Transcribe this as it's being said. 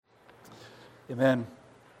Amen.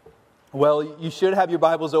 Well, you should have your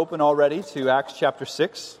Bibles open already to Acts chapter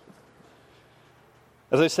 6.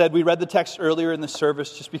 As I said, we read the text earlier in the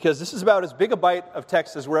service just because this is about as big a bite of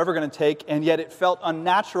text as we're ever going to take, and yet it felt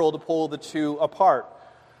unnatural to pull the two apart.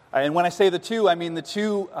 And when I say the two, I mean the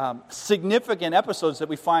two significant episodes that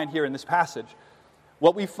we find here in this passage.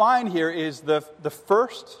 What we find here is the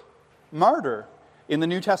first martyr in the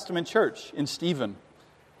New Testament church, in Stephen.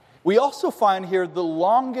 We also find here the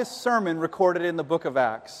longest sermon recorded in the book of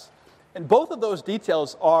Acts. And both of those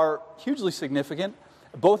details are hugely significant.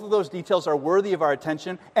 Both of those details are worthy of our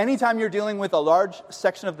attention. Anytime you're dealing with a large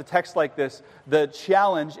section of the text like this, the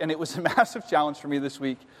challenge, and it was a massive challenge for me this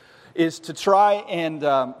week, is to try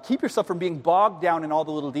and keep yourself from being bogged down in all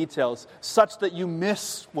the little details, such that you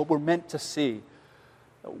miss what we're meant to see.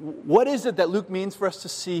 What is it that Luke means for us to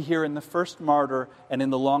see here in the first martyr and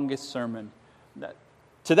in the longest sermon?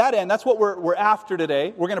 To that end, that's what we're after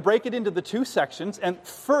today. We're going to break it into the two sections. And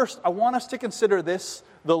first, I want us to consider this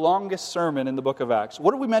the longest sermon in the book of Acts.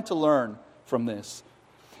 What are we meant to learn from this?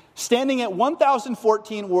 Standing at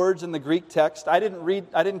 1,014 words in the Greek text. I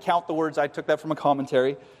didn't count the words. I took that from a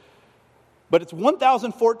commentary. But it's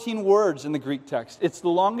 1,014 words in the Greek text. It's the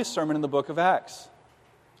longest sermon in the book of Acts.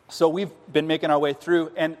 So we've been making our way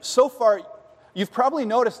through. And so far, you've probably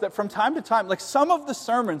noticed that from time to time, like some of the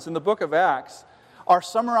sermons in the book of Acts are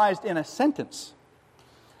summarized in a sentence.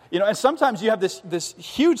 And sometimes you have this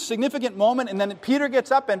huge significant moment, and then Peter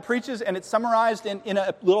gets up and preaches, and it's summarized in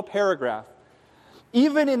a little paragraph.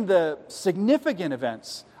 Even in the significant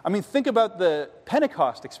events, think about the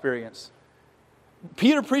Pentecost experience.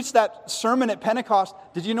 Peter preached that sermon at Pentecost.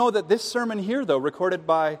 Did you know that this sermon here, though, recorded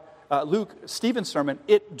by Luke, Stephen's sermon,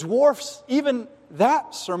 it dwarfs even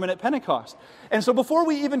that sermon at Pentecost. And so before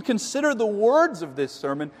we even consider the words of this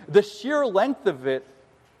sermon, the sheer length of it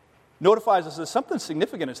notifies us that something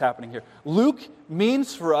significant is happening here. Luke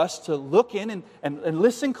means for us to look in and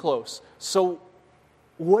listen close. So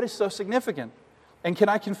what is so significant? And can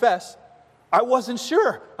I confess, I wasn't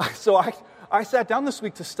sure. So I sat down this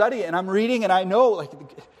week to study, and I'm reading, and I know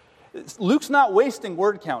Luke's not wasting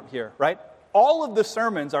word count here, right? All of the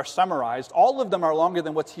sermons are summarized. All of them are longer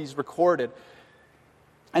than what he's recorded.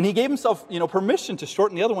 And he gave himself, permission to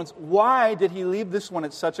shorten the other ones. Why did he leave this one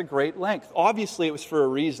at such a great length? Obviously, it was for a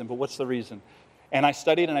reason, but what's the reason? And I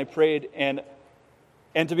studied and I prayed, and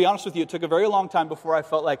to be honest with you, it took a very long time before I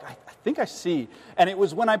felt like, I think I see. And it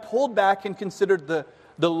was when I pulled back and considered the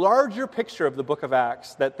larger picture of the book of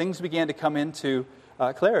Acts that things began to come into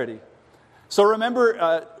clarity. So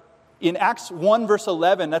remember, in Acts 1 verse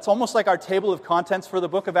 11, that's almost like our table of contents for the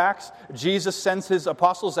book of Acts. Jesus sends his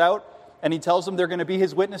apostles out, and he tells them they're going to be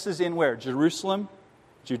his witnesses in where? Jerusalem,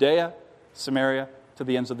 Judea, Samaria, to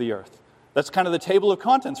the ends of the earth. That's kind of the table of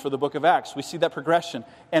contents for the book of Acts. We see that progression.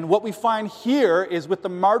 And what we find here is with the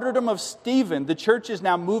martyrdom of Stephen, the church is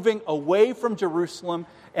now moving away from Jerusalem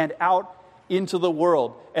and out into the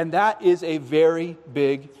world. And that is a very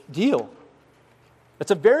big deal.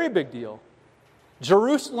 It's a very big deal.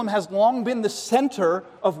 Jerusalem has long been the center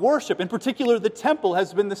of worship. In particular, the temple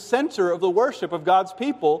has been the center of the worship of God's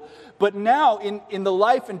people. But now, in the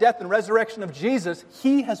life and death and resurrection of Jesus,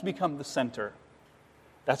 he has become the center.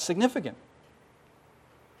 That's significant.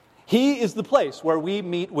 He is the place where we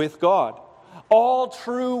meet with God. All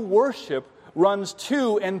true worship runs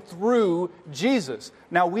to and through Jesus.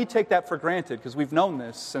 Now, we take that for granted because we've known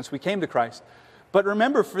this since we came to Christ. But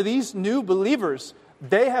remember, for these new believers,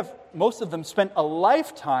 most of them spent a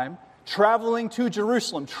lifetime traveling to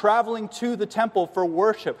Jerusalem, traveling to the temple for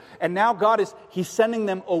worship. And now He's sending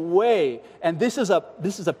them away. And this is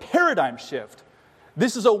a paradigm shift.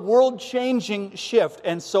 This is a world-changing shift.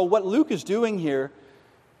 And so what Luke is doing here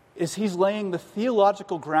is he's laying the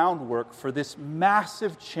theological groundwork for this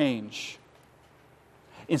massive change.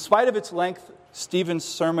 In spite of its length, Stephen's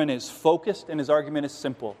sermon is focused and his argument is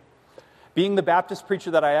simple. Being the Baptist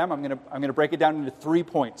preacher that I am, I'm going to break it down into 3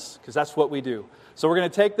 points, because that's what we do. So we're going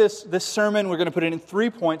to take this sermon, we're going to put it in 3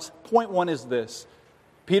 points. Point 1 is this.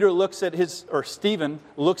 Stephen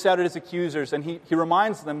looks out at his accusers, and he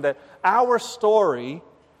reminds them that our story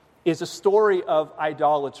is a story of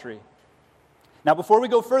idolatry. Now, before we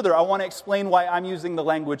go further, I want to explain why I'm using the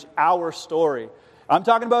language, our story. I'm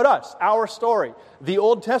talking about us, our story. The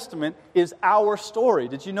Old Testament is our story.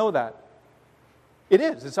 Did you know that? It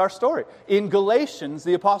is. It's our story. In Galatians,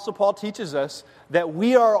 the Apostle Paul teaches us that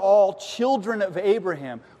we are all children of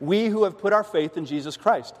Abraham, we who have put our faith in Jesus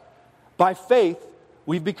Christ. By faith,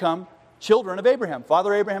 we've become children of Abraham.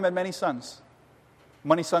 Father Abraham had many sons.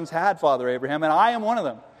 Many sons had Father Abraham, and I am one of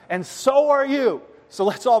them. And so are you. So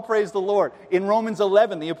let's all praise the Lord. In Romans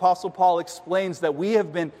 11, the Apostle Paul explains that we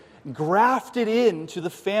have been grafted into the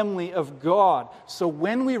family of God. So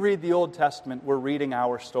when we read the Old Testament, we're reading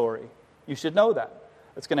our story. You should know that.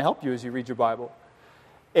 It's going to help you as you read your Bible.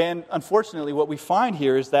 And unfortunately, what we find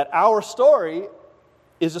here is that our story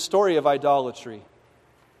is a story of idolatry.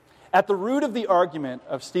 At the root of the argument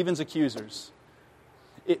of Stephen's accusers,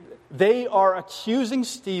 they are accusing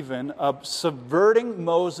Stephen of subverting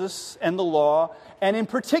Moses and the law, and in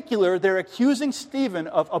particular, they're accusing Stephen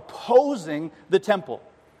of opposing the temple.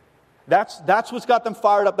 That's what's got them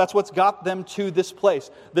fired up. That's what's got them to this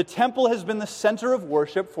place. The temple has been the center of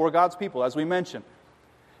worship for God's people, as we mentioned.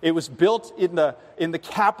 It was built in the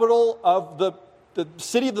capital of the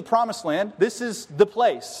city of the Promised Land. This is the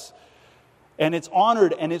place. And it's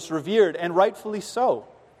honored and it's revered, and rightfully so.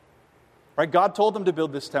 Right? God told them to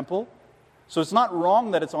build this temple. So it's not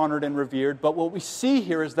wrong that it's honored and revered, but what we see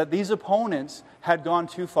here is that these opponents had gone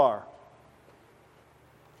too far.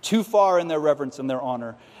 Too far in their reverence and their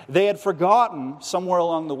honor. They had forgotten somewhere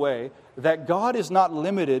along the way that God is not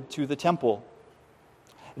limited to the temple.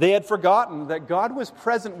 They had forgotten that God was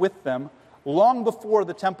present with them long before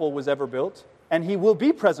the temple was ever built, and He will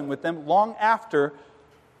be present with them long after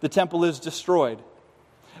the temple is destroyed.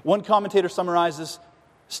 One commentator summarizes,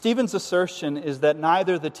 Stephen's assertion is that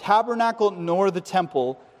neither the tabernacle nor the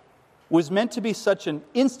temple was meant to be such an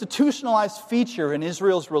institutionalized feature in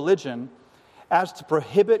Israel's religion as to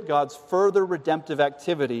prohibit God's further redemptive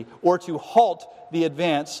activity or to halt the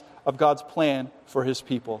advance of God's plan for His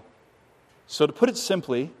people. So to put it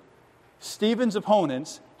simply, Stephen's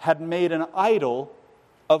opponents had made an idol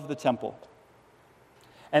of the temple.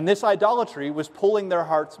 And this idolatry was pulling their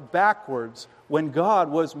hearts backwards when God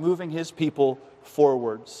was moving His people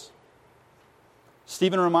forwards.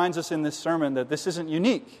 Stephen reminds us in this sermon that this isn't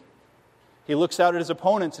unique. He looks out at his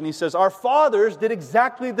opponents and he says, our fathers did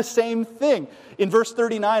exactly the same thing. In verse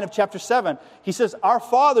 39 of chapter 7, he says, our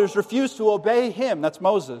fathers refused to obey him, that's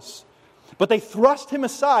Moses. But they thrust him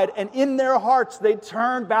aside, and in their hearts they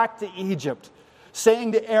turned back to Egypt,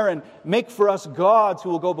 saying to Aaron, make for us gods who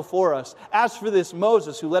will go before us. As for this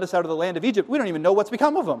Moses who led us out of the land of Egypt, we don't even know what's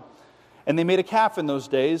become of him. And they made a calf in those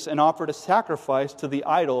days and offered a sacrifice to the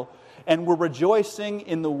idol and were rejoicing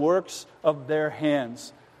in the works of their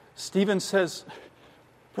hands. Stephen says,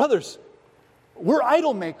 brothers, we're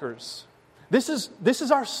idol makers. This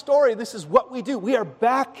is our story. This is what we do. We are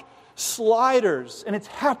backsliders, and it's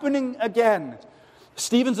happening again.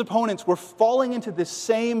 Stephen's opponents were falling into this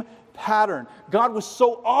same pattern. God was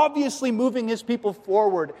so obviously moving His people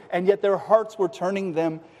forward, and yet their hearts were turning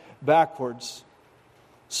them backwards.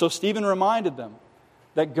 So Stephen reminded them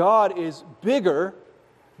that God is bigger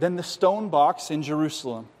than the stone box in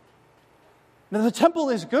Jerusalem. Now, the temple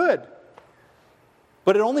is good,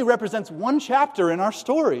 but it only represents one chapter in our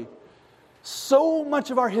story. So much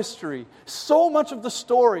of our history, so much of the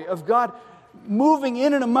story of God moving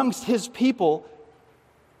in and amongst His people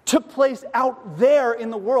took place out there in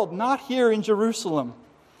the world, not here in Jerusalem.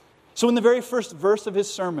 So in the very first verse of his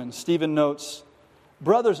sermon, Stephen notes,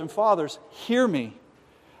 brothers and fathers, hear me.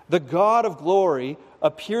 The God of glory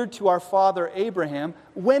appeared to our father Abraham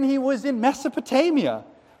when he was in Mesopotamia,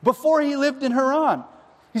 before he lived in Haran.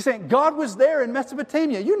 He's saying, God was there in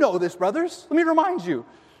Mesopotamia. You know this, brothers. Let me remind you.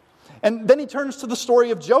 And then he turns to the story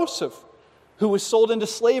of Joseph, who was sold into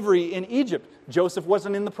slavery in Egypt. Joseph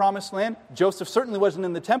wasn't in the Promised Land. Joseph certainly wasn't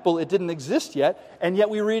in the temple. It didn't exist yet. And yet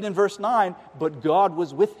we read in verse 9, but God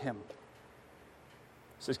was with him.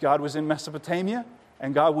 It says God was in Mesopotamia,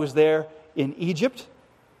 and God was there in Egypt.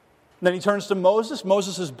 Then he turns to Moses.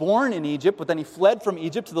 Moses is born in Egypt, but then he fled from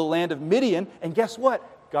Egypt to the land of Midian. And guess what?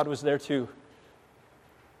 God was there too.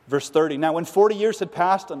 Verse 30, now when 40 years had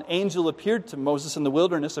passed, an angel appeared to Moses in the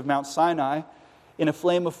wilderness of Mount Sinai in a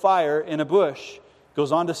flame of fire in a bush.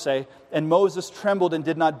 Goes on to say, and Moses trembled and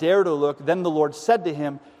did not dare to look. Then the Lord said to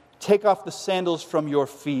him, take off the sandals from your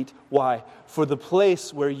feet. Why? For the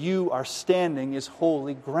place where you are standing is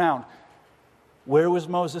holy ground. Where was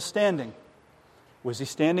Moses standing? Was he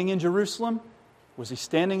standing in Jerusalem? Was he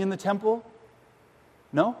standing in the temple?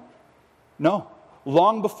 No.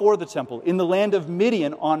 Long before the temple, in the land of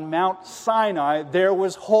Midian on Mount Sinai, there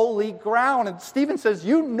was holy ground. And Stephen says,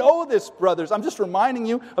 you know this, brothers. I'm just reminding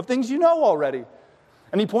you of things you know already.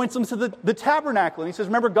 And he points them to the tabernacle. And he says,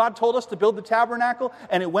 remember, God told us to build the tabernacle,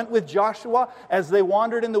 and it went with Joshua as they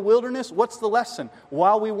wandered in the wilderness. What's the lesson?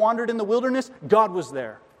 While we wandered in the wilderness, God was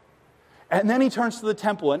there. And then he turns to the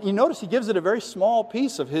temple, and you notice he gives it a very small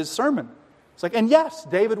piece of his sermon. It's like, and yes,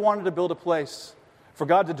 David wanted to build a place for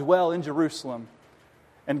God to dwell in Jerusalem.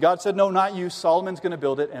 And God said, no, not you. Solomon's going to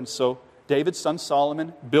build it. And so David's son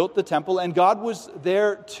Solomon, built the temple, and God was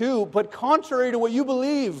there too. But contrary to what you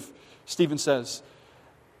believe, Stephen says,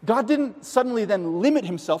 God didn't suddenly then limit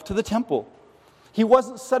himself to the temple. He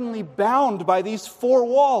wasn't suddenly bound by these four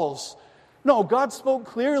walls. No, God spoke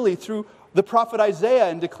clearly through the prophet Isaiah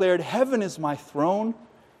and declared, "Heaven is my throne,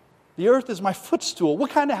 the earth is my footstool.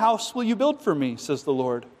 What kind of house will you build for me, says the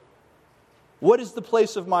Lord? What is the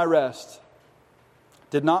place of my rest?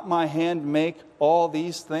 Did not my hand make all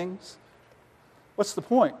these things?" What's the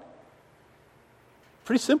point?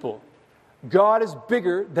 Pretty simple. God is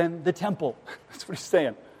bigger than the temple. That's what he's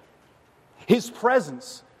saying. His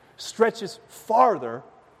presence stretches farther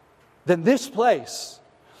than this place.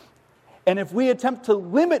 And if we attempt to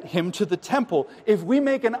limit him to the temple, if we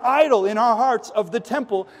make an idol in our hearts of the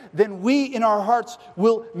temple, then we in our hearts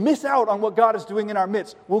will miss out on what God is doing in our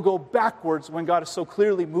midst. We'll go backwards when God is so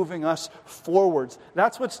clearly moving us forwards.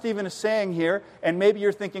 That's what Stephen is saying here. And maybe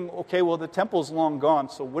you're thinking, okay, well, the temple's long gone,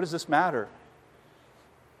 so what does this matter?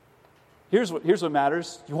 Here's what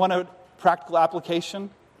matters. You want a practical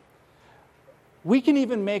application? We can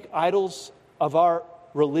even make idols of our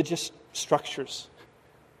religious structures.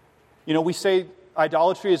 You know, we say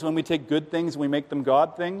idolatry is when we take good things and we make them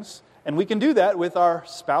God things. And we can do that with our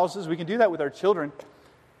spouses. We can do that with our children.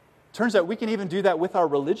 Turns out we can even do that with our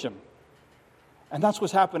religion. And that's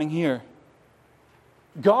what's happening here.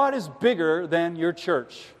 God is bigger than your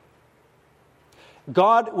church.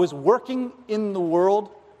 God was working in the world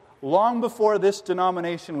long before this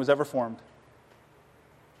denomination was ever formed.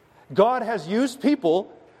 God has used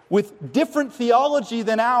people with different theology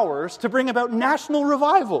than ours to bring about national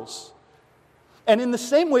revivals. And in the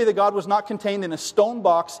same way that God was not contained in a stone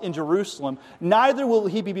box in Jerusalem, neither will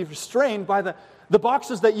he be restrained by the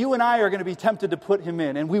boxes that you and I are going to be tempted to put him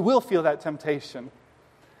in. And we will feel that temptation.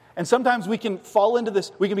 And sometimes we can fall into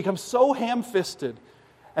this, we can become so ham-fisted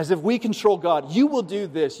as if we control God. You will do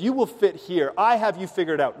this, you will fit here, I have you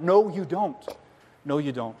figured out. No, you don't. No,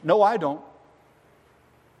 you don't. No, I don't.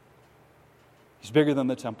 He's bigger than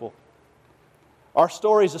the temple. Our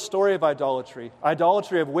story is a story of idolatry.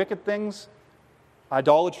 Idolatry of wicked things,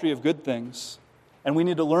 idolatry of good things. And we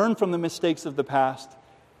need to learn from the mistakes of the past,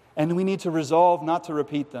 and we need to resolve not to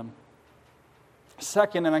repeat them.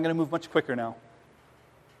 Second, and I'm going to move much quicker now,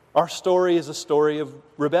 our story is a story of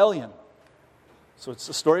rebellion. So it's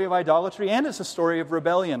a story of idolatry and it's a story of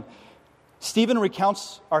rebellion. Stephen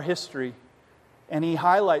recounts our history, and he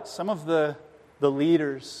highlights some of the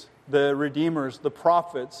leaders, the redeemers, the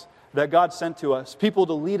prophets that God sent to us, people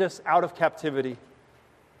to lead us out of captivity,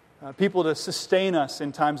 people to sustain us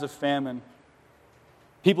in times of famine,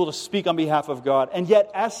 people to speak on behalf of God. And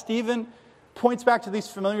yet, as Stephen points back to these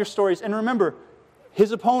familiar stories, and remember,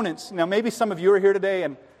 his opponents, now maybe some of you are here today,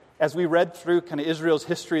 and as we read through kind of Israel's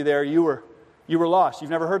history there, you were lost.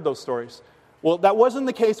 You've never heard those stories. Well, that wasn't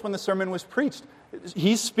the case when the sermon was preached.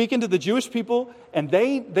 He's speaking to the Jewish people, and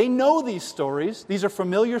they know these stories. These are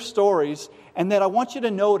familiar stories, and that I want you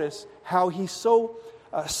to notice how he so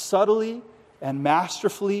subtly and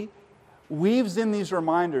masterfully weaves in these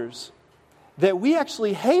reminders that we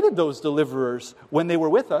actually hated those deliverers when they were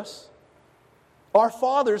with us. Our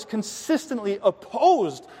fathers consistently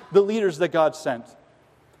opposed the leaders that God sent.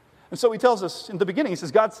 And so he tells us in the beginning, he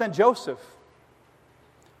says, God sent Joseph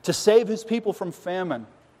to save his people from famine.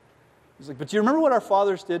 He's like, but do you remember what our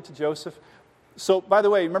fathers did to Joseph? So, by the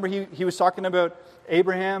way, remember he was talking about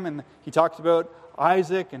Abraham, and he talked about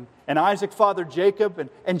Isaac, and Isaac fathered Jacob,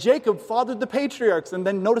 and Jacob fathered the patriarchs. And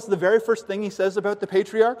then notice the very first thing he says about the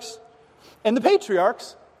patriarchs. And the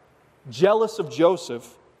patriarchs, jealous of Joseph,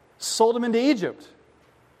 sold him into Egypt.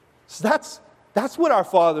 So that's what our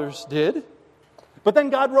fathers did. But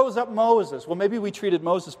then God rose up Moses. Well, maybe we treated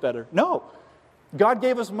Moses better. No. God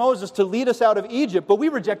gave us Moses to lead us out of Egypt, but we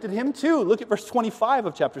rejected him too. Look at verse 25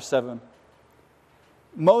 of chapter 7.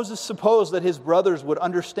 Moses supposed that his brothers would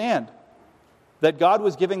understand that God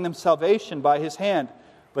was giving them salvation by his hand,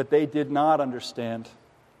 but they did not understand.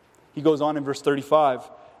 He goes on in verse 35.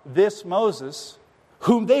 This Moses,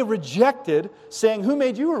 whom they rejected, saying, who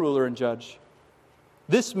made you a ruler and judge?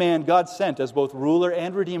 This man God sent as both ruler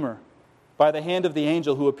and redeemer by the hand of the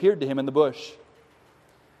angel who appeared to him in the bush.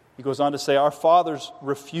 He goes on to say, our fathers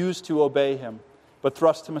refused to obey him, but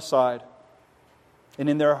thrust him aside. And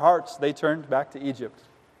in their hearts, they turned back to Egypt.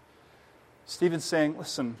 Stephen's saying,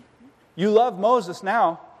 listen, you love Moses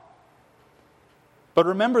now, but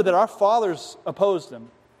remember that our fathers opposed him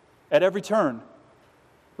at every turn.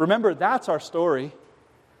 Remember, that's our story.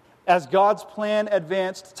 As God's plan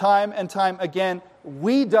advanced time and time again,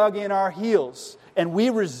 we dug in our heels and we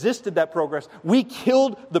resisted that progress. We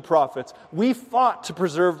killed the prophets. We fought to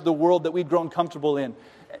preserve the world that we'd grown comfortable in.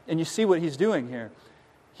 And you see what he's doing here.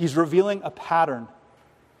 He's revealing a pattern.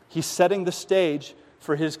 He's setting the stage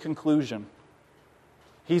for his conclusion.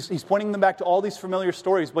 He's pointing them back to all these familiar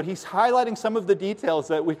stories, but he's highlighting some of the details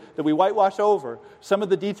that we whitewash over, some of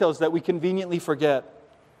the details that we conveniently forget.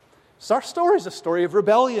 So our story is a story of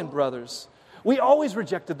rebellion, brothers. We always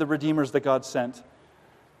rejected the redeemers that God sent.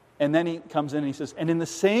 And then he comes in and he says, and in the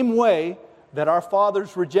same way that our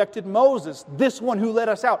fathers rejected Moses, this one who led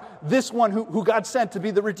us out, this one who God sent to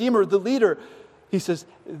be the redeemer, the leader, he says,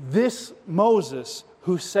 this Moses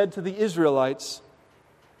who said to the Israelites,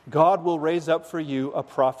 God will raise up for you a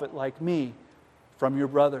prophet like me from your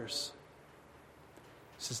brothers.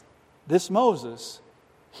 He says, this Moses,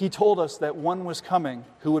 he told us that one was coming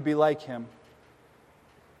who would be like him.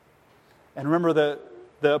 And remember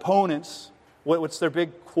the opponents, what's their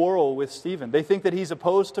big quarrel with Stephen? They think that he's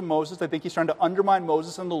opposed to Moses. They think he's trying to undermine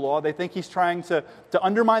Moses and the law. They think he's trying to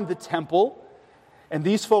undermine the temple. And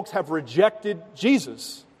these folks have rejected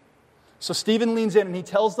Jesus. So Stephen leans in and he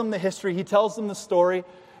tells them the history. He tells them the story.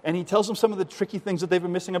 And he tells them some of the tricky things that they've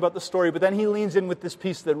been missing about the story. But then he leans in with this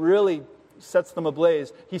piece that really sets them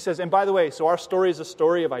ablaze. He says, and by the way, so our story is a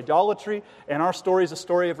story of idolatry. And our story is a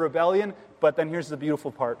story of rebellion. But then here's the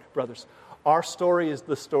beautiful part, brothers. Our story is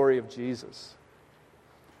the story of Jesus.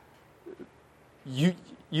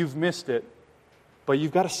 You've missed it, but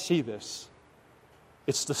you've got to see this.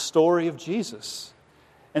 It's the story of Jesus.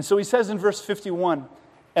 And so he says in verse 51,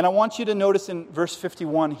 and I want you to notice in verse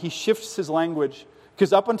 51, he shifts his language.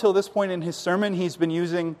 Because up until this point in his sermon, he's been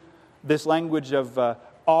using this language of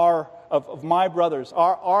my brothers,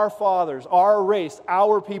 our fathers, our race,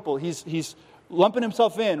 our people. He's lumping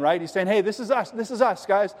himself in, right? He's saying, hey, this is us,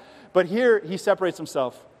 guys. But here he separates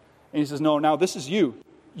himself. And he says, no, now this is you.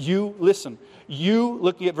 You listen. You,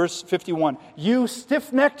 looking at verse 51, you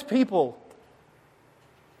stiff-necked people,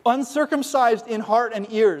 uncircumcised in heart and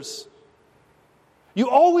ears. You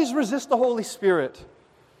always resist the Holy Spirit.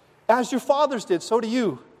 As your fathers did, so do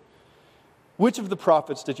you. Which of the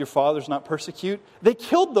prophets did your fathers not persecute? They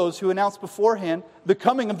killed those who announced beforehand the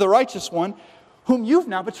coming of the righteous one, whom you've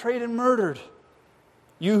now betrayed and murdered.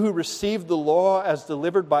 You who received the law as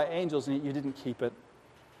delivered by angels, and yet you didn't keep it.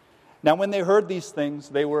 Now when they heard these things,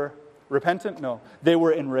 they were repentant? No. They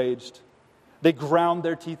were enraged. They ground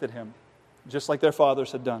their teeth at him, just like their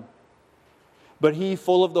fathers had done. But he,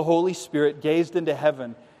 full of the Holy Spirit, gazed into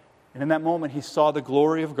heaven, and in that moment he saw the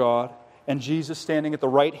glory of God and Jesus standing at the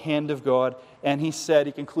right hand of God. And he said,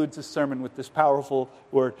 he concludes his sermon with this powerful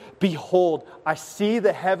word, behold, I see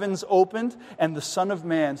the heavens opened and the Son of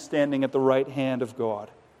Man standing at the right hand of God.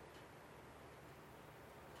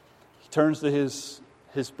 He turns to his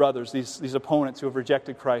brothers, these opponents who have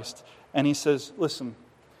rejected Christ, and he says, listen,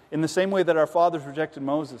 in the same way that our fathers rejected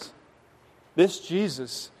Moses, this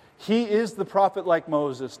Jesus, he is the prophet like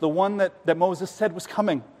Moses, the one that Moses said was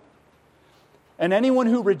coming. And anyone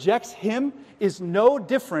who rejects him is no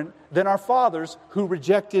different than our fathers who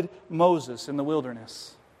rejected Moses in the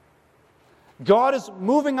wilderness. God is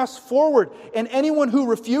moving us forward, and anyone who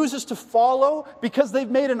refuses to follow because they've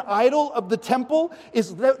made an idol of the temple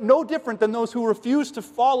is no different than those who refused to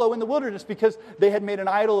follow in the wilderness because they had made an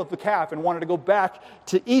idol of the calf and wanted to go back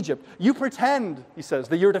to Egypt. You pretend, he says,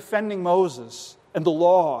 that you're defending Moses and the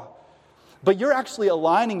law, but you're actually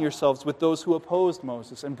aligning yourselves with those who opposed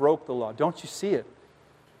Moses and broke the law. Don't you see it?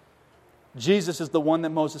 Jesus is the one that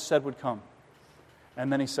Moses said would come.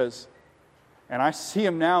 And then he says, and I see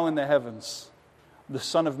him now in the heavens, the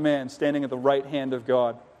Son of Man standing at the right hand of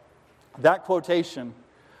God. That quotation,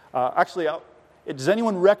 does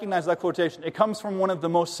anyone recognize that quotation? It comes from one of the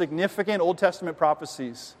most significant Old Testament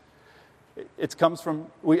prophecies. It comes from,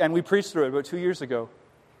 we preached through it about 2 years ago,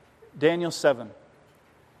 Daniel 7.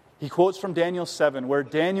 He quotes from Daniel 7, where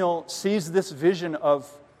Daniel sees this vision of,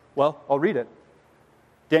 well, I'll read it.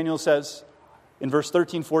 Daniel says in verse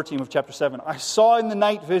 13, 14 of chapter 7, I saw in the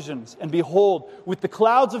night visions, and behold, with the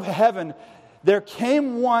clouds of heaven, there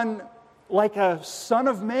came one like a son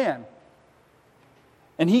of man.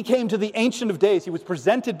 And he came to the Ancient of Days. He was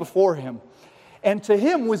presented before him. And to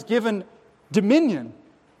him was given dominion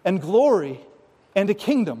and glory and a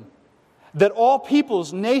kingdom, that all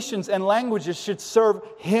peoples, nations, and languages should serve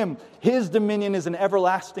him. His dominion is an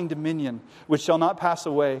everlasting dominion, which shall not pass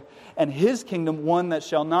away, and his kingdom one that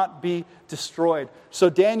shall not be destroyed. So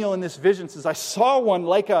Daniel in this vision says, I saw one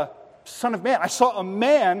like a son of man. I saw a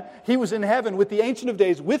man, he was in heaven with the Ancient of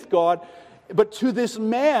Days, with God, but to this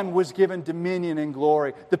man was given dominion and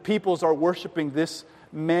glory. The peoples are worshiping this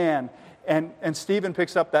man. And Stephen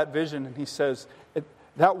picks up that vision and he says,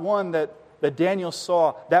 that one that Daniel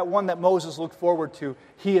saw, that one that Moses looked forward to,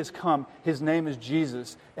 he has come. His name is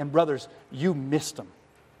Jesus. And brothers, you missed him.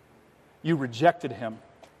 You rejected him,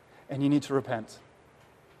 and you need to repent.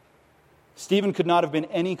 Stephen could not have been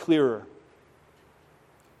any clearer.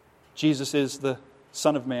 Jesus is the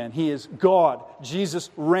Son of Man. He is God. Jesus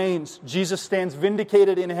reigns. Jesus stands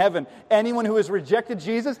vindicated in heaven. Anyone who has rejected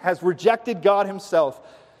Jesus has rejected God himself.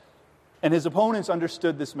 And his opponents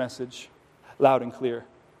understood this message loud and clear.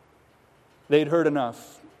 They'd heard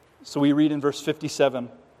enough. So we read in verse 57.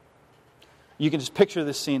 You can just picture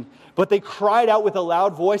this scene. But they cried out with a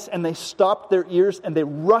loud voice, and they stopped their ears, and they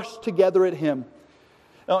rushed together at him.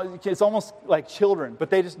 It's almost like children, but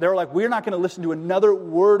they're like, we're not going to listen to another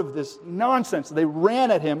word of this nonsense. They ran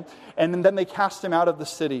at him, and then they cast him out of the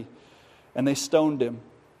city, and they stoned him.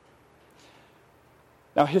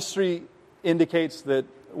 Now, history indicates that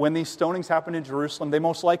when these stonings happened in Jerusalem, they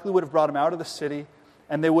most likely would have brought him out of the city,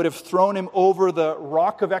 and they would have thrown him over the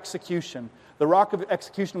rock of execution. The rock of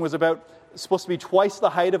execution was supposed to be twice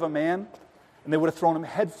the height of a man, and they would have thrown him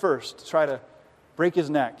head first to try to break his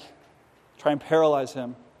neck, try and paralyze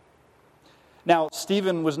him. Now,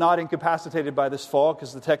 Stephen was not incapacitated by this fall,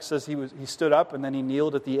 because the text says he stood up and then he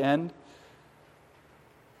kneeled at the end.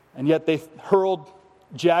 And yet they hurled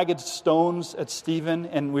jagged stones at Stephen,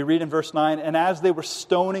 and we read in verse 9, and as they were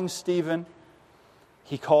stoning Stephen,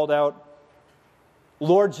 he called out,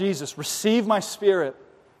 "Lord Jesus, receive my spirit."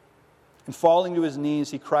 And falling to his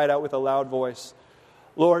knees, he cried out with a loud voice,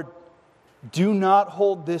 "Lord, do not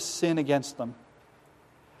hold this sin against them."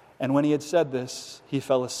 And when he had said this, he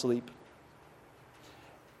fell asleep.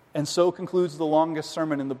 And so concludes the longest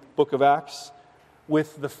sermon in the book of Acts,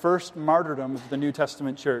 with the first martyrdom of the New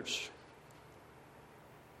Testament church.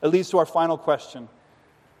 It leads to our final question.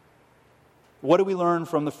 What do we learn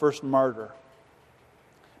from the first martyr?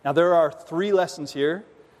 Now, there are 3 lessons here,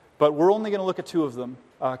 but we're only going to look at 2 of them,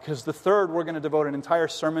 because the third we're going to devote an entire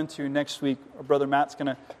sermon to next week. Our brother Matt's going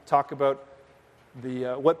to talk about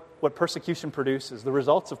what persecution produces, the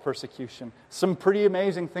results of persecution. Some pretty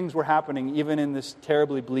amazing things were happening even in this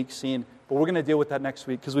terribly bleak scene. But we're going to deal with that next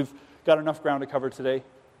week because we've got enough ground to cover today.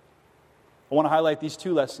 I want to highlight these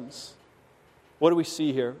 2 lessons. What do we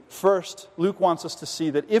see here? First, Luke wants us to see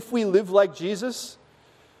that if we live like Jesus,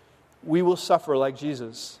 we will suffer like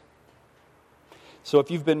Jesus. So if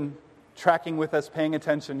you've been tracking with us, paying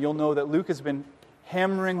attention, you'll know that Luke has been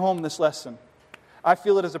hammering home this lesson. I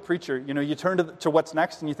feel it as a preacher. You turn to what's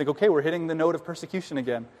next and you think, okay, we're hitting the note of persecution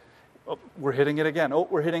again. Oh, we're hitting it again. Oh,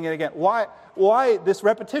 we're hitting it again. Why this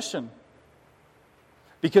repetition?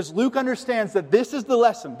 Because Luke understands that this is the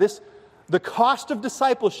lesson. The cost of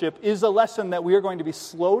discipleship is a lesson that we are going to be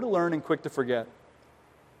slow to learn and quick to forget.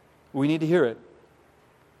 We need to hear it.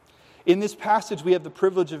 In this passage, we have the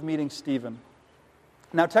privilege of meeting Stephen.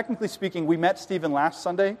 Now, technically speaking, we met Stephen last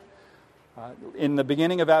Sunday. In the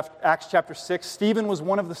beginning of Acts chapter 6, Stephen was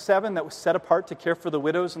one of the 7 that was set apart to care for the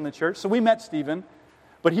widows in the church. So we met Stephen.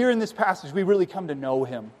 But here in this passage, we really come to know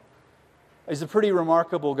him. He's a pretty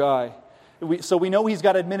remarkable guy. So we know he's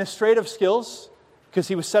got administrative skills because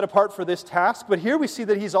he was set apart for this task. But here we see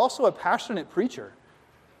that he's also a passionate preacher,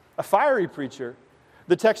 a fiery preacher.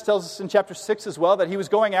 The text tells us in chapter 6 as well that he was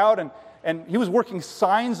going out and he was working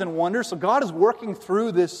signs and wonders. So God is working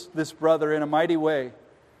through this brother in a mighty way.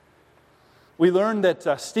 We learn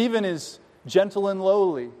that Stephen is gentle and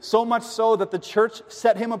lowly, so much so that the church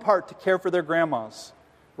set him apart to care for their grandmas,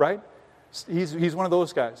 right? He's one of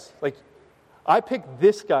those guys. Like, I picked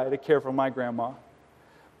this guy to care for my grandma.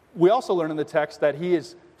 We also learn in the text that he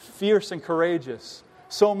is fierce and courageous,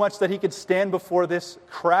 so much that he could stand before this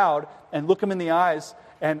crowd and look them in the eyes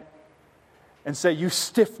and say, "You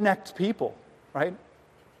stiff-necked people," right?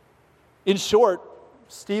 In short,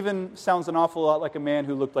 Stephen sounds an awful lot like a man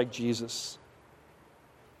who looked like Jesus.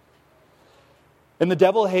 And the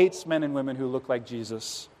devil hates men and women who look like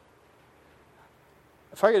Jesus.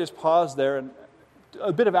 If I could just pause there and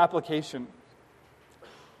a bit of application.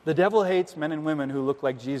 The devil hates men and women who look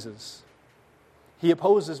like Jesus. He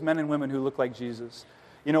opposes men and women who look like Jesus.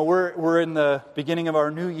 We're in the beginning of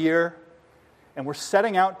our new year, and we're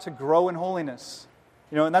setting out to grow in holiness.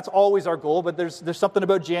 And that's always our goal, but there's something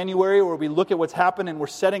about January where we look at what's happened and we're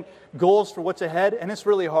setting goals for what's ahead, and it's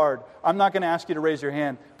really hard. I'm not going to ask you to raise your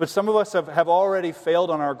hand, but some of us have already failed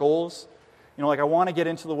on our goals. I want to get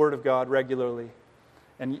into the Word of God regularly.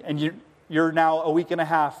 And you're now a week and a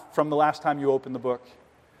half from the last time you opened the book.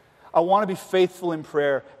 I want to be faithful in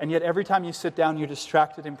prayer, and yet every time you sit down, you're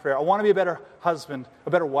distracted in prayer. I want to be a better husband, a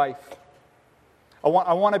better wife. I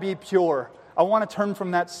want to be pure. I want to turn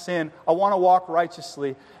from that sin. I want to walk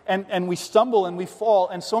righteously. And we stumble and we fall.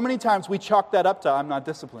 And so many times we chalk that up to, I'm not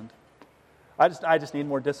disciplined. I just need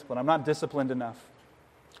more discipline. I'm not disciplined enough.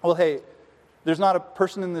 Well, hey, there's not a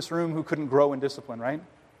person in this room who couldn't grow in discipline, right?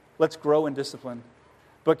 let's grow in discipline.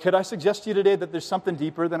 But could I suggest to you today that there's something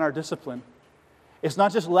deeper than our discipline? It's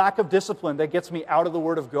not just lack of discipline that gets me out of the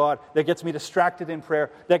Word of God, that gets me distracted in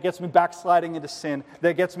prayer, that gets me backsliding into sin,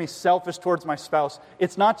 that gets me selfish towards my spouse.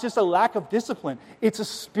 It's not just a lack of discipline. It's a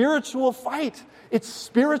spiritual fight. It's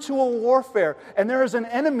spiritual warfare. And there is an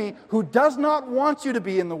enemy who does not want you to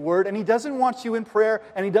be in the Word, and he doesn't want you in prayer,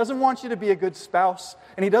 and he doesn't want you to be a good spouse,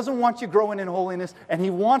 and he doesn't want you growing in holiness, and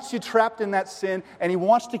he wants you trapped in that sin, and he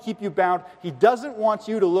wants to keep you bound. He doesn't want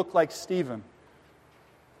you to look like Stephen.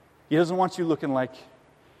 He doesn't want you looking like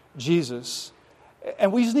Jesus.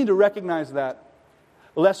 And we just need to recognize that,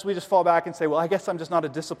 lest we just fall back and say, well, I guess I'm just not a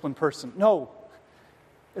disciplined person. No,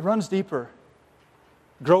 it runs deeper.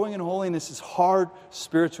 Growing in holiness is hard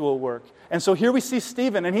spiritual work. And so here we see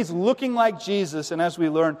Stephen, and he's looking like Jesus. And as we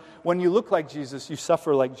learn, when you look like Jesus, you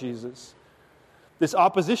suffer like Jesus. This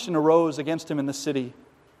opposition arose against him in the city.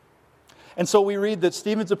 And so we read that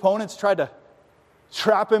Stephen's opponents tried to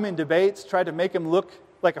trap him in debates, tried to make him look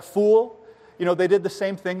like a fool. You know, they did the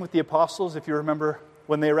same thing with the apostles, if you remember,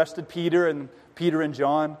 when they arrested Peter and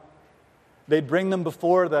John. They'd bring them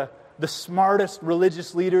before the smartest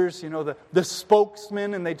religious leaders, you know, the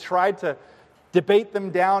spokesmen, and they tried to debate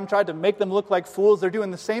them down, tried to make them look like fools. They're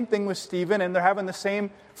doing the same thing with Stephen, and they're having the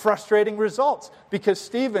same frustrating results, because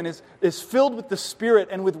Stephen is filled with the Spirit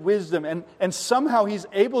and with wisdom, and somehow he's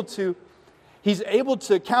able to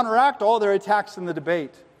counteract all their attacks in the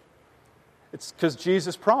debate. It's because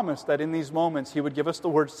Jesus promised that in these moments He would give us the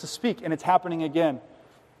words to speak, and it's happening again.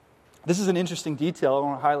 This is an interesting detail. I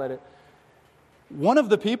want to highlight it. One of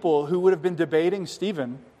the people who would have been debating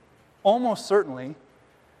Stephen, almost certainly,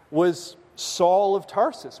 was Saul of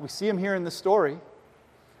Tarsus. We see him here in the story.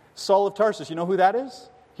 Saul of Tarsus, you know who that is?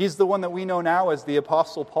 He's the one that we know now as the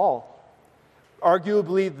Apostle Paul.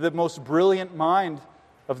 Arguably the most brilliant mind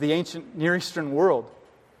of the ancient Near Eastern world.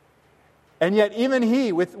 And yet even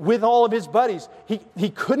he, with all of his buddies, he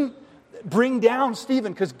couldn't bring down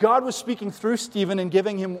Stephen because God was speaking through Stephen and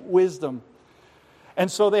giving him wisdom. And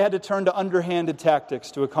so they had to turn to underhanded tactics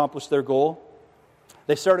to accomplish their goal.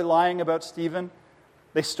 They started lying about Stephen.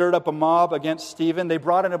 They stirred up a mob against Stephen. They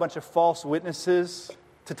brought in a bunch of false witnesses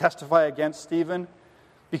to testify against Stephen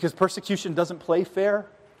because persecution doesn't play fair.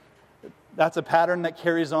 That's a pattern that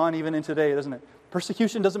carries on even in today, doesn't it?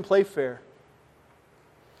 Persecution doesn't play fair.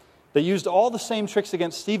 They used all the same tricks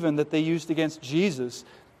against Stephen that they used against Jesus.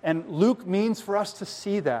 And Luke means for us to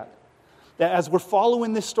see that. That as we're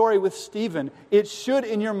following this story with Stephen, it should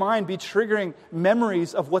in your mind be triggering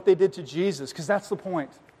memories of what they did to Jesus, because that's the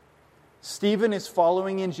point. Stephen is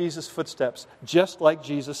following in Jesus' footsteps, just like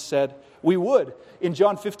Jesus said we would. In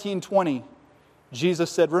John 15:20, Jesus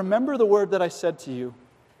said, "Remember the word that I said to you,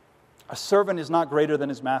 a servant is not greater than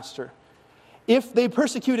his master. If they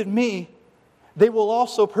persecuted me, they will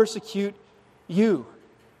also persecute you."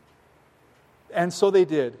 And so they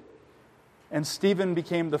did. And Stephen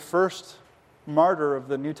became the first martyr of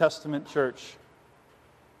the New Testament church.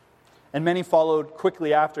 And many followed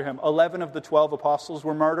quickly after him. 11 of the 12 apostles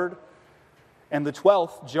were martyred. And the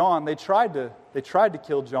 12th, John, they tried to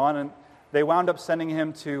kill John, and they wound up sending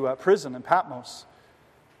him to prison in Patmos.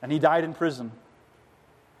 And he died in prison.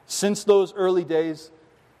 Since those early days,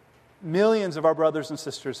 millions of our brothers and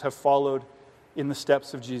sisters have followed in the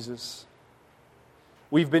steps of Jesus.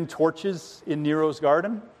 We've been torches in Nero's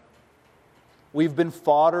garden. We've been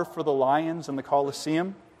fodder for the lions in the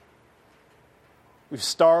Colosseum. We've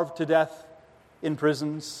starved to death in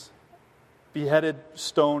prisons, beheaded,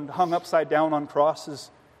 stoned, hung upside down on crosses.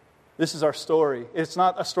 This is our story. It's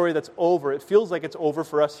not a story that's over. It feels like it's over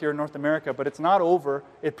for us here in North America, but it's not over.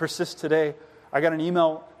 It persists today. I got an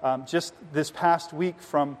email just this past week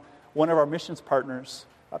from one of our missions partners,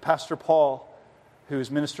 Pastor Paul, who's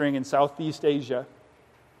ministering in Southeast Asia.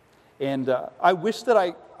 And I wish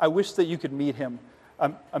that you could meet him.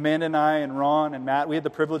 Amanda and I and Ron and Matt, we had the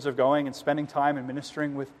privilege of going and spending time and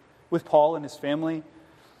ministering with Paul and his family,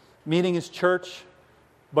 meeting his church,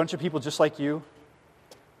 a bunch of people just like you,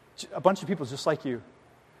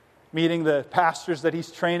 meeting the pastors that he's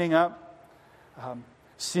training up,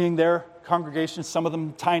 seeing their congregations, some of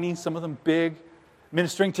them tiny, some of them big,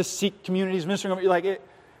 ministering to Sikh communities,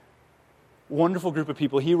 wonderful group of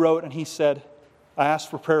people. He wrote and he said, I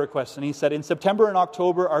asked for prayer requests, and he said, in September and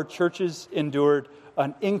October, our churches endured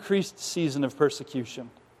an increased season of persecution.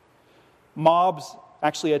 Mobs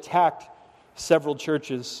actually attacked several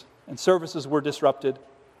churches, and services were disrupted,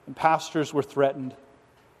 and pastors were threatened.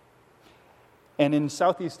 And in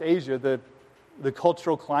Southeast Asia, the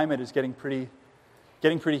cultural climate is getting pretty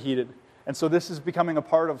heated. And so this is becoming a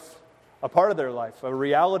part of their life, a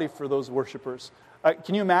reality for those worshipers.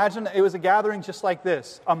 Can you imagine? It was a gathering just like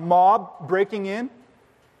this. A mob breaking in,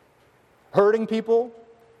 hurting people,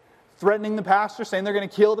 threatening the pastor, saying they're going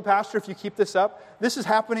to kill the pastor if you keep this up. This is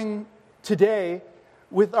happening today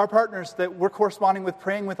with our partners that we're corresponding with,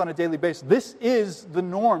 praying with on a daily basis. This is the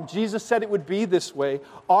norm. Jesus said it would be this way.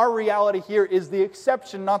 Our reality here is the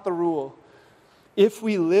exception, not the rule. If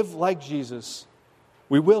we live like Jesus,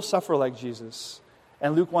 we will suffer like Jesus.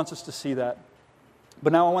 And Luke wants us to see that.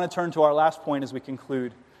 But now I want to turn to our last point as we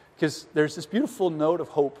conclude, because there's this beautiful note of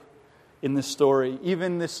hope in this story.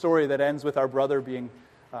 Even this story that ends with our brother being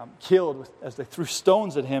killed as they threw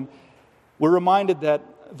stones at him. We're reminded that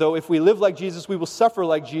though if we live like Jesus, we will suffer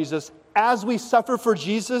like Jesus. As we suffer for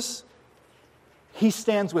Jesus, He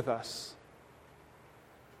stands with us.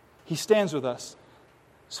 He stands with us.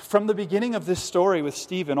 So from the beginning of this story with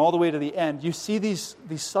Stephen all the way to the end, you see these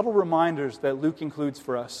subtle reminders that Luke includes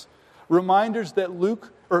for us. Reminders that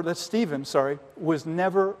Stephen was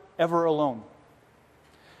never, ever alone.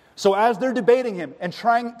 So as they're debating him and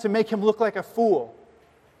trying to make him look like a fool,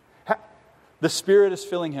 the Spirit is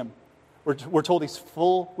filling him. We're told he's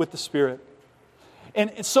full with the Spirit.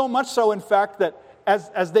 And it's so much so, in fact, that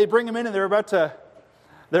as they bring him in and they're about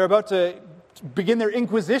to begin their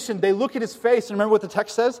inquisition, they look at his face, and remember what the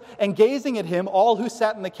text says? And gazing at him, all who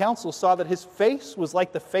sat in the council saw that his face was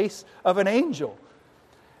like the face of an angel.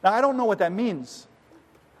 Now, I don't know what that means.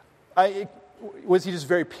 Was he just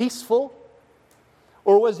very peaceful?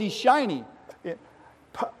 Or was he shiny?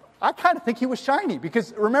 I kind of think he was shiny,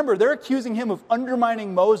 because remember, they're accusing him of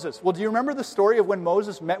undermining Moses. Well, do you remember the story of when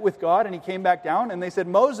Moses met with God and he came back down and they said,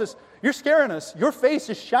 Moses, you're scaring us. Your face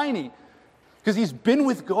is shiny because he's been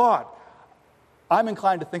with God. I'm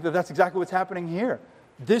inclined to think that that's exactly what's happening here.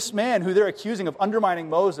 This man who they're accusing of undermining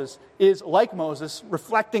Moses is, like Moses,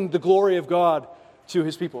 reflecting the glory of God to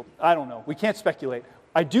his people. I don't know. We can't speculate.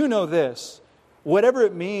 I do know this. Whatever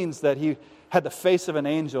it means that he had the face of an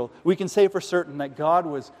angel, we can say for certain that God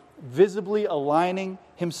was visibly aligning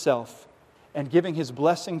Himself and giving His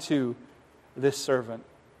blessing to this servant.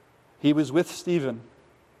 He was with Stephen.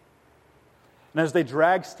 And as they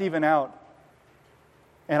drag Stephen out,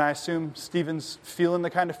 and I assume Stephen's feeling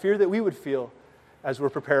the kind of fear that we would feel as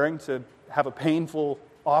we're preparing to have a painful,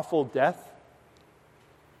 awful death,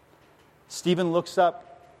 Stephen looks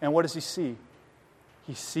up, and what does he see?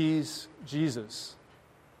 He sees Jesus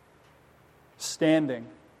standing,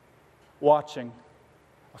 watching,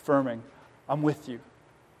 affirming, I'm with you.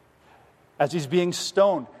 As he's being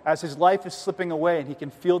stoned, as his life is slipping away, and he can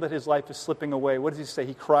feel that his life is slipping away, what does he say?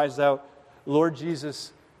 He cries out, Lord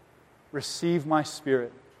Jesus, receive my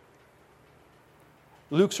spirit.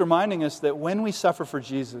 Luke's reminding us that when we suffer for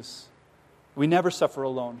Jesus, we never suffer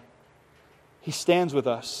alone. He stands with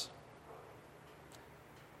us.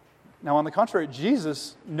 Now, on the contrary,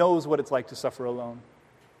 Jesus knows what it's like to suffer alone.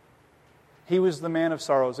 He was the man of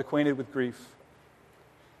sorrows, acquainted with grief.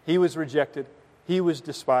 He was rejected. He was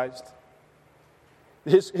despised.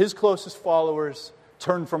 His closest followers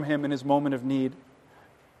turned from him in his moment of need.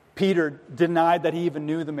 Peter denied that he even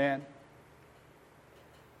knew the man.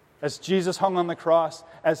 As Jesus hung on the cross,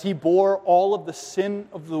 as He bore all of the sin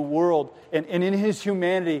of the world, and in His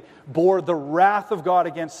humanity bore the wrath of God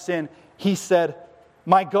against sin, He said,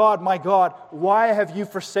 my God, why have you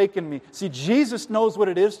forsaken me? See, Jesus knows what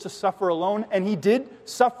it is to suffer alone, and He did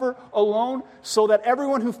suffer alone so that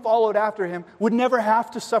everyone who followed after Him would never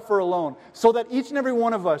have to suffer alone. So that each and every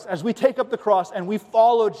one of us, as we take up the cross and we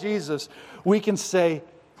follow Jesus, we can say,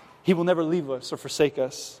 He will never leave us or forsake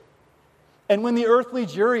us. And when the earthly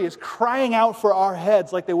jury is crying out for our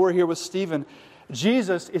heads like they were here with Stephen,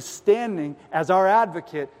 Jesus is standing as our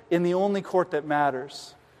advocate in the only court that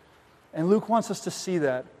matters. And Luke wants us to see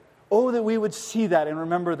that. Oh, that we would see that and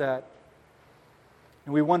remember that.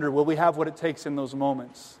 And we wonder, will we have what it takes in those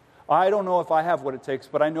moments? I don't know if I have what it takes,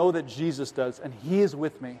 but I know that Jesus does, and He is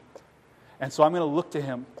with me. And so I'm going to look to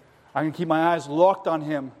Him. I'm going to keep my eyes locked on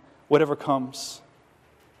Him, whatever comes.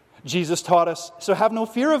 Jesus taught us, so have no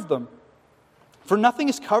fear of them. For nothing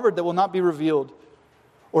is covered that will not be revealed,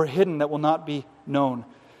 or hidden that will not be known.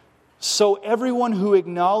 So everyone who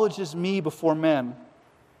acknowledges me before men,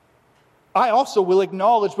 I also will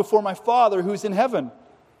acknowledge before my Father who's in heaven.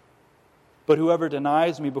 But whoever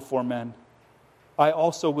denies me before men, I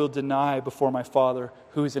also will deny before my Father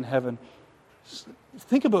who's in heaven.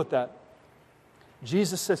 Think about that.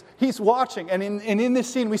 Jesus says, He's watching. And in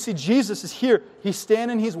this scene, we see Jesus is here. He's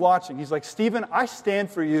standing, He's watching. He's like, Stephen, I stand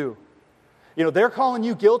for you. You know, they're calling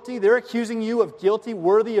you guilty. They're accusing you of guilty,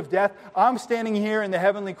 worthy of death. I'm standing here in the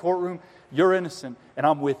heavenly courtroom. You're innocent, and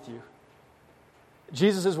I'm with you.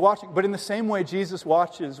 Jesus is watching, but in the same way Jesus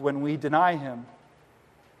watches when we deny Him.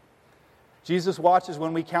 Jesus watches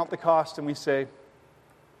when we count the cost and we say,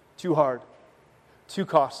 too hard, too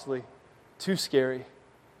costly, too scary.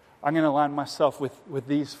 I'm going to align myself with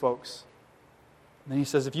these folks. And then he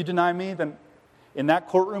says, if you deny me, then in that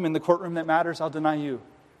courtroom, in the courtroom that matters, I'll deny you.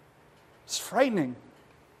 It's frightening.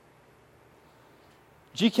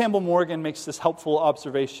 G. Campbell Morgan makes this helpful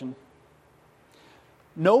observation.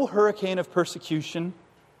 No hurricane of persecution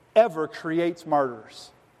ever creates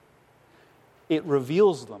martyrs. It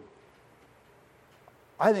reveals them.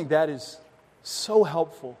 I think that is so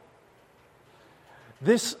helpful.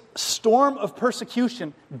 This storm of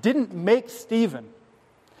persecution didn't make Stephen.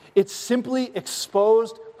 It simply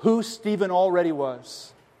exposed who Stephen already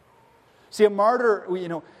was. See, a martyr,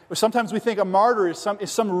 sometimes we think a martyr is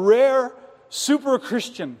some rare super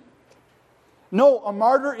Christian. No, a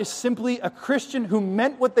martyr is simply a Christian who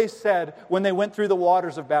meant what they said when they went through the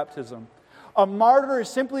waters of baptism. A martyr is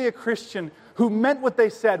simply a Christian who meant what they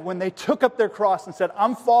said when they took up their cross and said,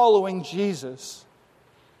 I'm following Jesus.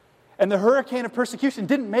 And the hurricane of persecution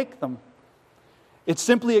didn't make them. It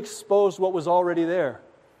simply exposed what was already there.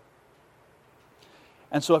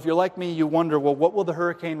 And so if you're like me, you wonder, well, what will the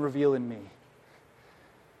hurricane reveal in me?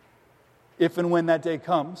 If and when that day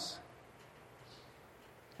comes,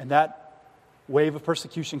 and that wave of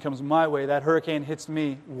persecution comes my way, that hurricane hits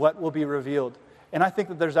me, what will be revealed? And I think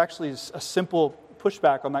that there's actually a simple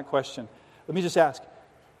pushback on that question. Let me just ask,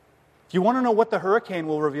 if you want to know what the hurricane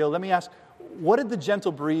will reveal, let me ask, what did the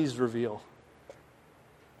gentle breeze reveal?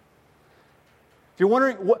 If you're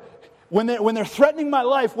wondering, when they're threatening my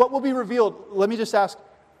life, what will be revealed? Let me just ask,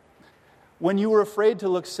 when you were afraid to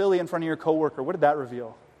look silly in front of your coworker, what did that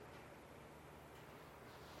reveal?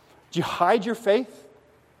 Did you hide your faith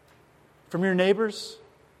from your neighbors,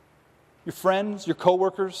 your friends, your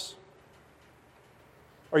coworkers?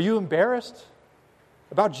 Are you embarrassed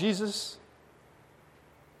about Jesus?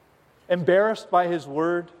 Embarrassed by His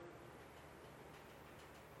word?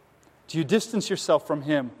 Do you distance yourself from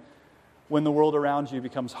Him when the world around you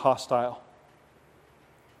becomes hostile?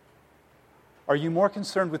 Are you more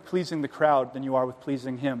concerned with pleasing the crowd than you are with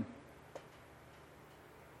pleasing Him?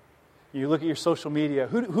 You look at your social media.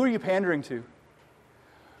 Who are you pandering to?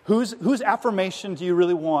 Whose affirmation do you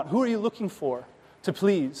really want? Who are you looking for to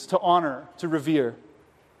please, to honor, to revere?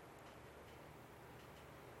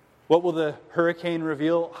 What will the hurricane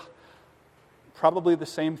reveal? Probably the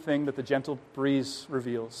same thing that the gentle breeze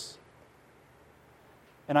reveals.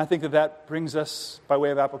 And I think that brings us, by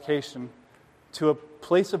way of application, to a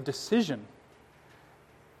place of decision.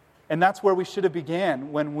 And that's where we should have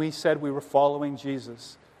began when we said we were following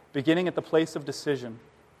Jesus. Beginning at the place of decision.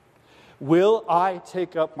 Will I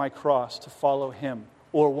take up my cross to follow Him,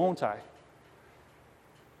 or won't I?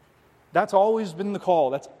 That's always been the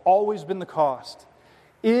call. That's always been the cost.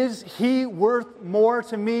 Is He worth more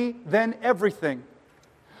to me than everything?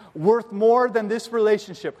 Worth more than this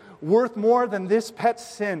relationship? Worth more than this pet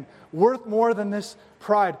sin? Worth more than this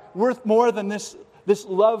pride? Worth more than this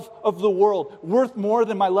love of the world? Worth more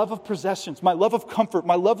than my love of possessions, my love of comfort,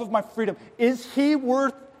 my love of my freedom? Is He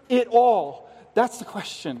worth it all? That's the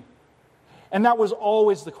question. And that was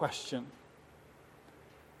always the question.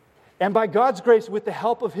 And by God's grace, with the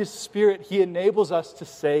help of His Spirit, He enables us to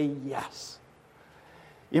say yes.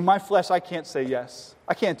 In my flesh, I can't say yes.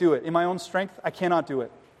 I can't do it. In my own strength, I cannot do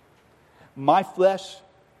it. My flesh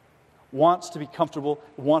wants to be comfortable,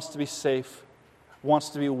 wants to be safe, wants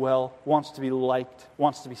to be well, wants to be liked,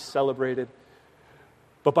 wants to be celebrated.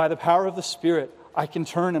 But by the power of the Spirit, I can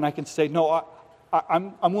turn and I can say, no,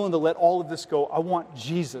 I'm willing to let all of this go. I want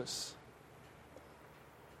Jesus.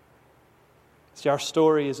 See, our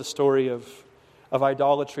story is a story of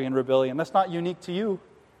idolatry and rebellion. That's not unique to you.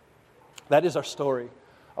 That is our story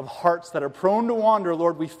of hearts that are prone to wander.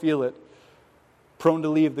 Lord, we feel it. Prone to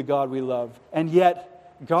leave the God we love. And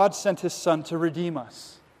yet, God sent His Son to redeem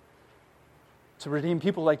us. To redeem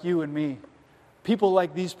people like you and me. People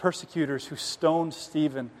like these persecutors who stoned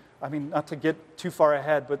Stephen. I mean, not to get too far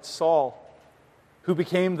ahead, but Saul, who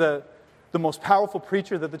became the most powerful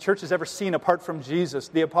preacher that the church has ever seen apart from Jesus.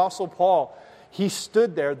 The Apostle Paul, he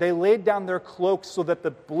stood there. They laid down their cloaks so that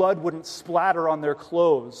the blood wouldn't splatter on their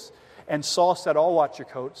clothes. And Saul said, I'll watch your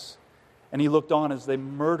coats. And he looked on as they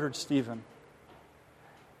murdered Stephen.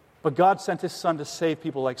 But God sent His Son to save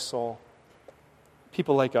people like Saul.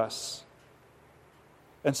 People like us.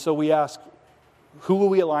 And so we ask, who will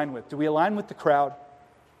we align with? Do we align with the crowd?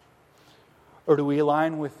 Or do we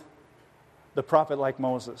align with the prophet like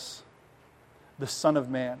Moses? The Son of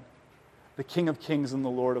Man, the King of Kings and the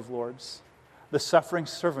Lord of Lords, the suffering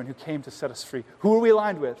servant who came to set us free. Who are we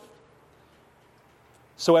aligned with?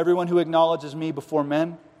 So everyone who acknowledges me before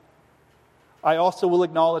men, I also will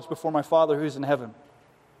acknowledge before my Father who is in heaven.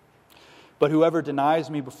 But whoever denies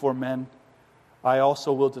me before men, I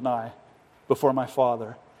also will deny before my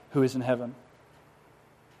Father who is in heaven."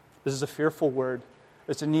 This is a fearful word.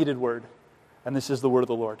 It's a needed word. And this is the word of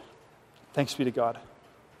the Lord. Thanks be to God.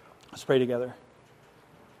 Let's pray together.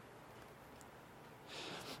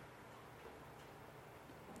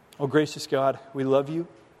 Oh, gracious God, we love you.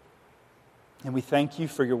 And we thank you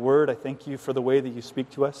for your word. I thank you for the way that you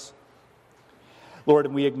speak to us. Lord,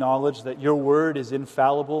 and we acknowledge that your word is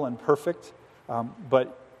infallible and perfect,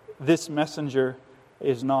 but this messenger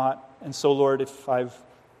is not. And so, Lord, if I've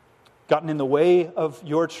gotten in the way of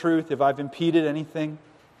your truth, if I've impeded anything,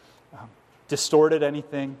 distorted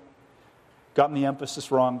anything, gotten the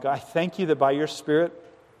emphasis wrong, God, I thank you that by your Spirit,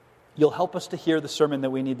 you'll help us to hear the sermon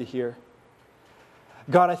that we need to hear.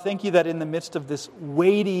 God, I thank you that in the midst of this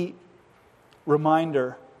weighty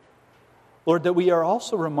reminder, Lord, that we are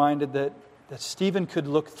also reminded that Stephen could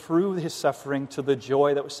look through his suffering to the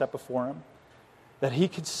joy that was set before him, that he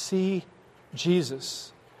could see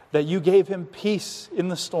Jesus, that you gave him peace in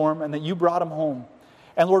the storm and that you brought him home.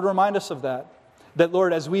 And Lord, remind us of that. That,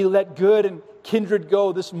 Lord, as we let good and kindred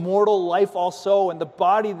go, this mortal life also, and the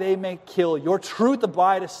body they may kill, your truth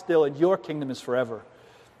abideth still, and your kingdom is forever.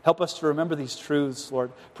 Help us to remember these truths,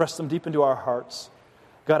 Lord. Press them deep into our hearts.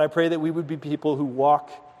 God, I pray that we would be people who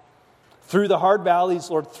walk through the hard valleys,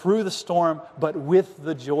 Lord, through the storm, but with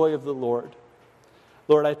the joy of the Lord.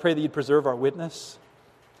 Lord, I pray that you'd preserve our witness.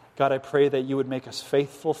 God, I pray that you would make us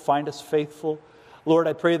faithful, find us faithful. Lord,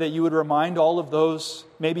 I pray that you would remind all of those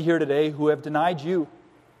maybe here today who have denied you,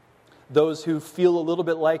 those who feel a little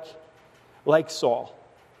bit like Saul,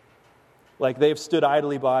 like they've stood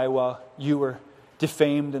idly by while you were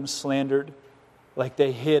defamed and slandered, like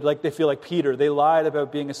they hid, like they feel like Peter. They lied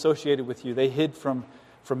about being associated with you. They hid from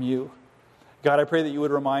you. God, I pray that you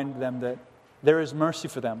would remind them that there is mercy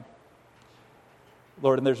for them,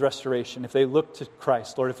 Lord, and there's restoration. If they look to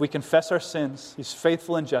Christ, Lord, if we confess our sins, he's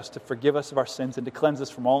faithful and just to forgive us of our sins and to cleanse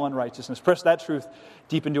us from all unrighteousness. Press that truth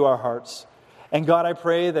deep into our hearts. And God, I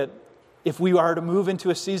pray that if we are to move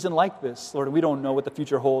into a season like this, Lord, we don't know what the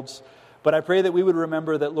future holds, but I pray that we would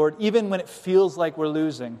remember that, Lord, even when it feels like we're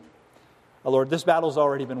losing, Lord, this battle's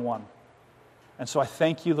already been won. And so I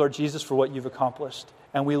thank you, Lord Jesus, for what you've accomplished.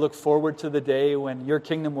 And we look forward to the day when your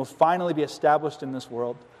kingdom will finally be established in this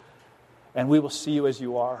world. And we will see you as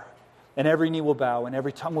you are. And every knee will bow and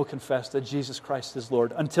every tongue will confess that Jesus Christ is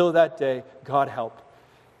Lord. Until that day, God help.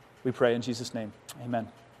 We pray in Jesus' name. Amen.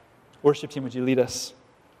 Worship team, would you lead us?